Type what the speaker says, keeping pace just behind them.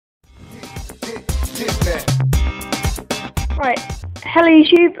Right, hello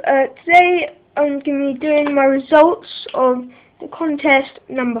YouTube. Today I'm going to be doing my results of the contest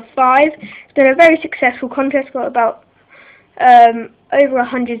number 5. It's been a very successful contest. Got about over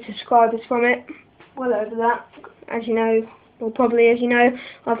 100 subscribers from it. Well over that, as you know, or probably as you know,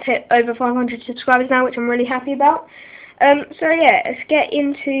 I've hit over 500 subscribers now, which I'm really happy about. So yeah, let's get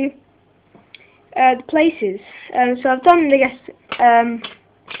into the places. So I've done the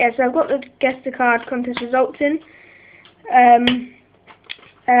so I've got the Guess the Card contest results in. I'm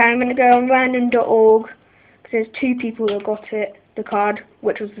going to go on random.org because there's 2 people that got the card,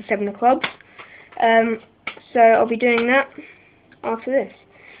 which was the 7 of clubs. So I'll be doing that after this.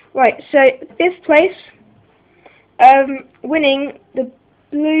 Right, so 5th place, winning the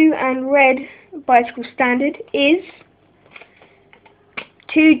blue and red bicycle standard is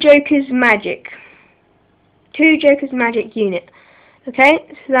 2 Jokers Magic. 2 Jokers Magic unit. Okay,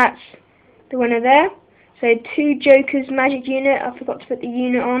 so that's the winner there. So 2 Jokers Magic unit. I forgot to put the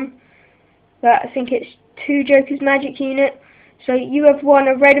unit on, but I think it's 2 Jokers Magic unit. So you have won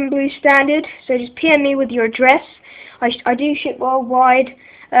a red and blue standard. So just PM me with your address. I do ship worldwide.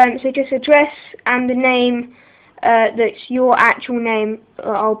 So just address and the name that's your actual name.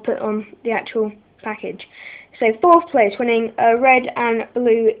 I'll put on the actual package. So 4th place, winning a red and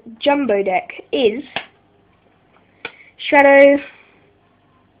blue jumbo deck is Shadow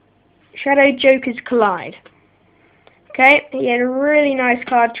Jokers Collide. Okay, he had a really nice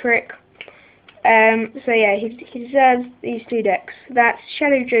card trick. So yeah, he deserves these 2 decks. That's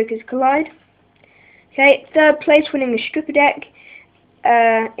Shadow Jokers Collide. Okay, 3rd place, winning the stripper deck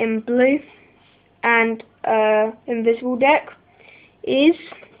in blue and invisible deck is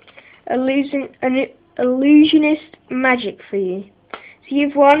Illusionist Magic for you. So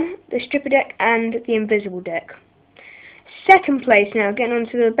you've won the stripper deck and the invisible deck. 2nd place now, getting on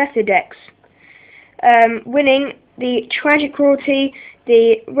to the better decks. Winning the Tragic Royalty,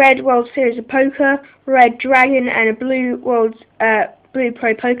 the red World Series of Poker, red Dragon, and a blue blue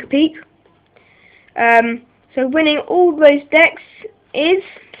Pro Poker Peak. So winning all those decks is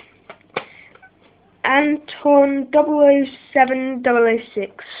Anton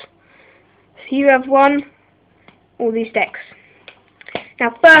 007-006. So you have won all these decks.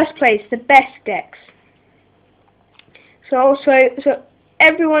 Now 1st place, the best decks. So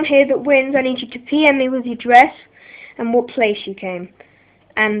everyone here that wins, I need you to PM me with your address and what place you came,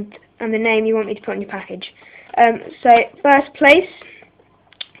 and the name you want me to put on your package. So 1st place,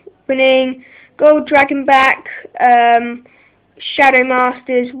 winning Gold Dragonback, Shadow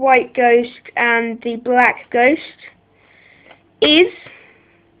Masters, White Ghost, and the Black Ghost is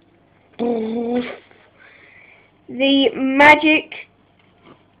the Magic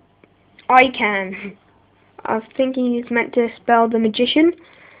Icon. I was thinking he's meant to spell the magician,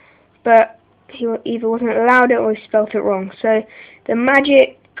 but he either wasn't allowed it or he spelt it wrong. So the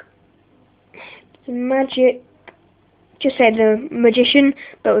magic, just say the magician,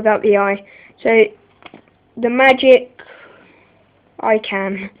 but without the I. So the Magic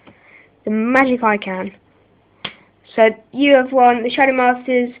Icon. The Magic Icon. So you have won the Shadow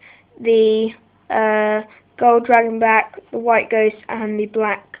Masters, the Gold Dragonback, the White Ghost, and the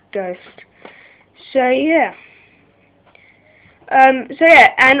Black Ghost. So yeah. And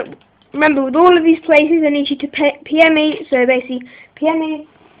remember, with all of these places, I need you to PM me. So basically, PM me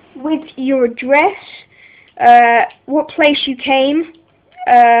with your address, what place you came,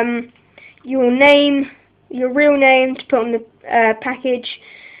 your name, your real name to put on the package,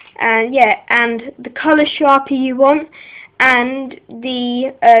 and yeah, and the colour Sharpie you want, and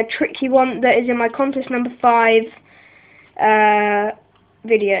the trick you want that is in my contest number 5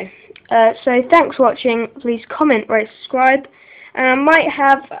 video. So thanks for watching. Please comment, rate, subscribe, and I might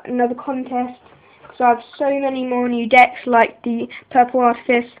have another contest because I have so many more new decks like the Purple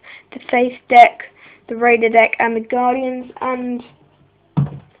Artifice, the Faith deck, the Raider deck, and the Guardians, and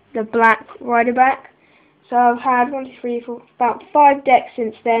the Black Riderback. So I've had 1, 2, 3, 4, about 5 decks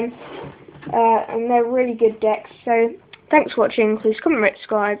since then, and they're really good decks. So thanks for watching. Please comment, rate,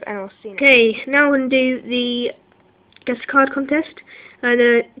 subscribe, and I'll see you next time. Okay, now I'm going to do the Guess the Card contest.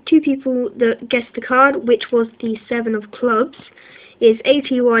 There are 2 people that guessed the card, which was the 7 of clubs, is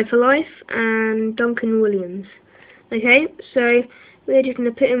ATY for life and Duncan Williams. Okay, so we're just going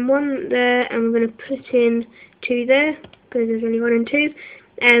to put in 1 there, and we're going to put in 2 there, because there's only 1 and 2.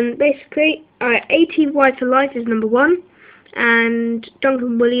 And basically, ATY for life is number 1, and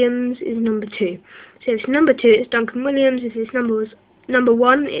Duncan Williams is number 2. So if it's number 2, it's Duncan Williams. If it's number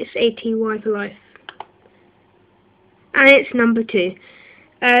 1, it's ATY for life. And it's number 2.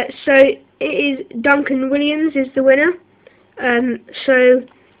 So it is Duncan Williams is the winner. So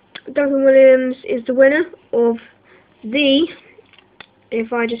Duncan Williams is the winner of the,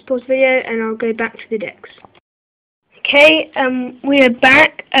 if I just pause the video and I'll go back to the decks. Okay, we are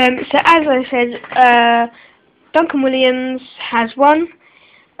back. So as I said, Duncan Williams has won.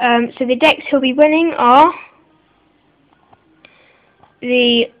 So the decks he'll be winning are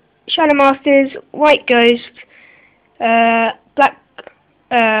the Shadow Masters, White Ghost, Black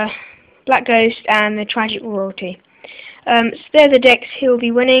Ghost, and the Tragic Royalty. So they're the decks he'll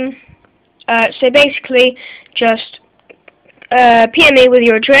be winning. So basically, just PM me with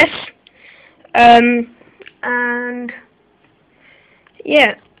your address, and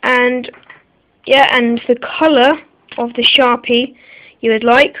the colour of the Sharpie you would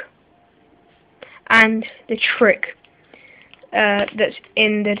like, and the trick that's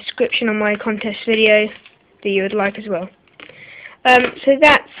in the description on my contest video that you would like as well. So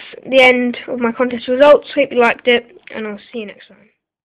that's the end of my contest results. Hope you liked it, and I'll see you next time.